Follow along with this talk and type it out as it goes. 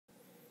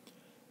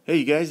Hey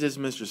you guys, this is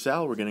Mr.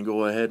 Sal. We're going to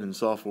go ahead and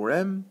solve for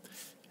m,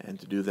 and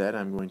to do that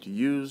I'm going to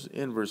use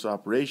inverse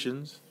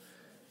operations.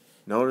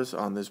 Notice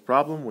on this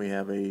problem we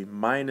have a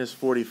minus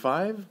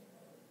 45,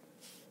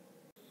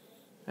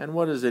 and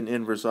what is an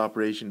inverse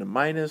operation to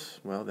minus?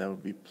 Well, that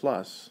would be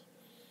plus.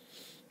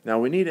 Now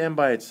we need m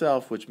by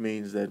itself, which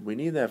means that we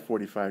need that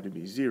 45 to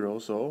be 0,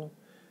 so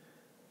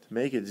to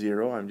make it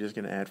 0 I'm just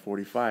going to add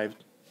 45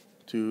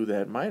 to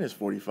that minus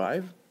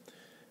 45.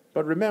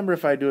 But remember,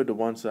 if I do it to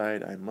one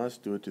side, I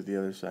must do it to the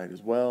other side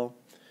as well.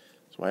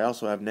 So I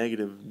also have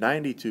negative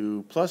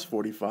 92 plus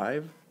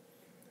 45,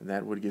 and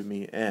that would give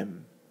me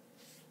m.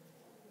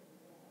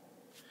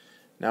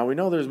 Now we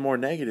know there's more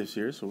negatives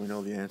here, so we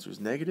know the answer is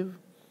negative.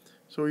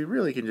 So we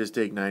really can just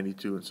take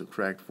 92 and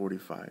subtract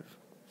 45.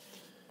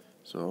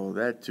 So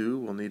that too,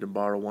 we'll need to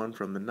borrow 1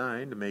 from the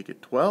 9 to make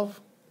it 12.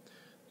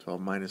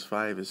 12 minus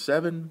 5 is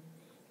 7.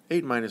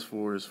 8 minus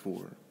 4 is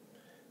 4.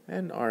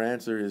 And our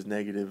answer is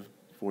negative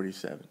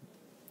 47.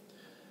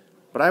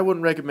 But I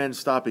wouldn't recommend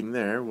stopping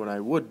there. What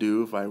I would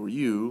do if I were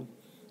you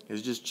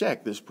is just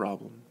check this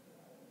problem.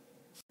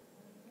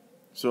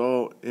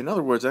 So in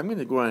other words, I'm going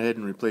to go ahead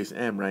and replace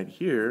m right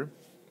here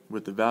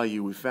with the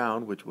value we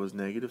found, which was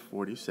negative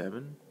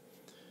 47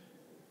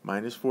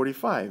 minus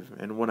 45.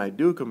 And when I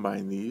do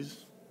combine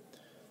these,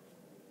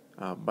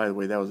 by the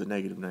way, that was a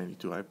negative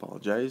 92, I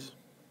apologize.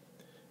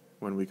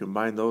 When we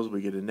combine those,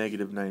 we get a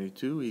negative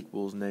 92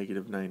 equals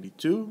negative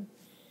 92.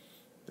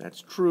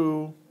 That's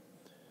true.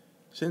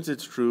 Since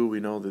it's true, we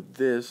know that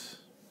this,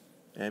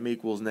 m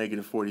equals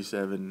negative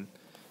 47,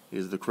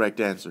 is the correct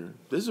answer.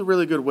 This is a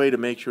really good way to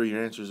make sure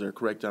your answers are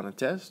correct on a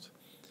test.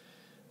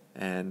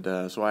 And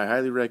so I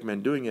highly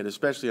recommend doing it,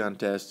 especially on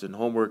tests and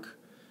homework.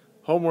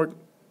 Homework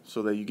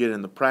so that you get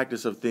in the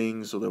practice of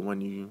things, so that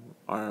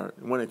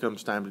when it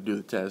comes time to do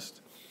the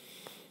test,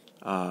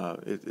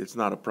 it's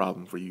not a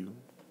problem for you.